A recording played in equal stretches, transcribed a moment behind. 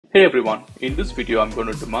Hey everyone, in this video I'm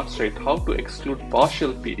going to demonstrate how to exclude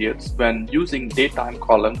partial periods when using datetime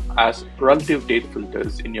column as relative date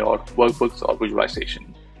filters in your workbooks or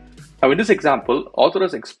visualization. Now in this example, author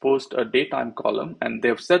has exposed a datetime column and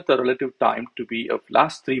they've set the relative time to be of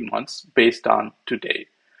last 3 months based on today.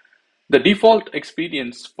 The default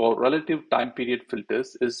experience for relative time period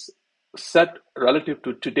filters is set relative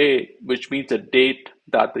to today, which means the date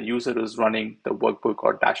that the user is running the workbook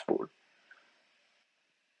or dashboard.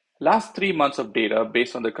 Last 3 months of data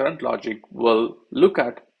based on the current logic will look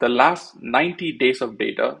at the last 90 days of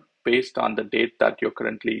data based on the date that you're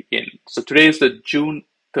currently in. So today is the June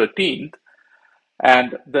 13th,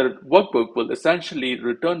 and the workbook will essentially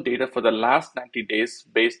return data for the last 90 days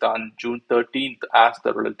based on June 13th as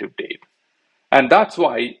the relative date. And that's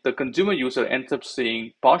why the consumer user ends up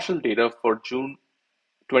seeing partial data for June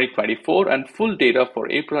 2024 and full data for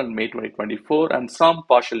April and May 2024 and some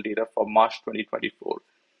partial data for March 2024.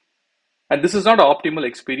 And this is not an optimal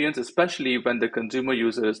experience, especially when the consumer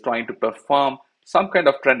user is trying to perform some kind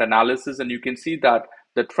of trend analysis. And you can see that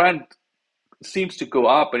the trend seems to go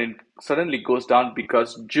up and it suddenly goes down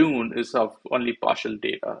because June is of only partial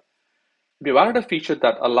data. We've added a feature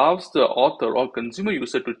that allows the author or consumer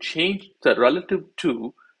user to change the relative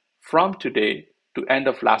to from today to end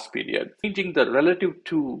of last period. Changing the relative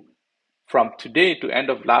to from today to end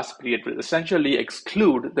of last period will essentially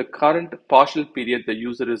exclude the current partial period the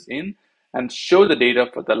user is in and show the data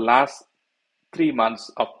for the last 3 months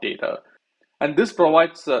of data. And this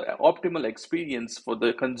provides an optimal experience for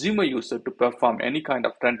the consumer user to perform any kind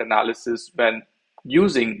of trend analysis when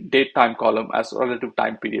using date time column as relative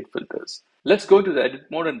time period filters. Let's go to the edit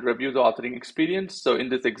mode and review the authoring experience. So in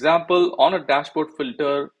this example, on a dashboard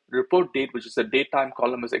filter, report date, which is a date time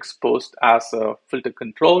column, is exposed as a filter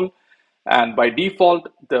control. And by default,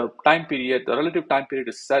 the time period, the relative time period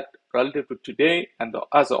is set relative to today. And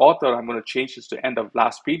as an author, I'm going to change this to end of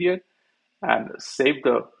last period and save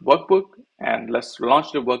the workbook. And let's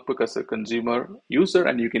launch the workbook as a consumer user.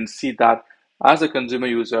 And you can see that as a consumer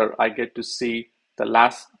user, I get to see the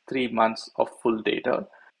last 3 months of full data.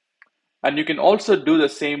 And you can also do the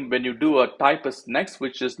same when you do a type as next,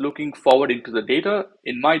 which is looking forward into the data.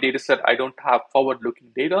 In my data set, I don't have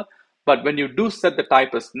forward-looking data. But when you do set the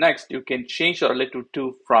type as next, you can change the relative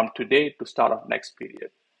to from today to start of next period,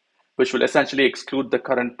 which will essentially exclude the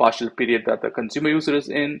current partial period that the consumer user is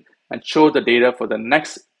in and show the data for the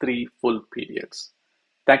next 3 full periods.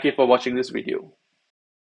 Thank you for watching this video.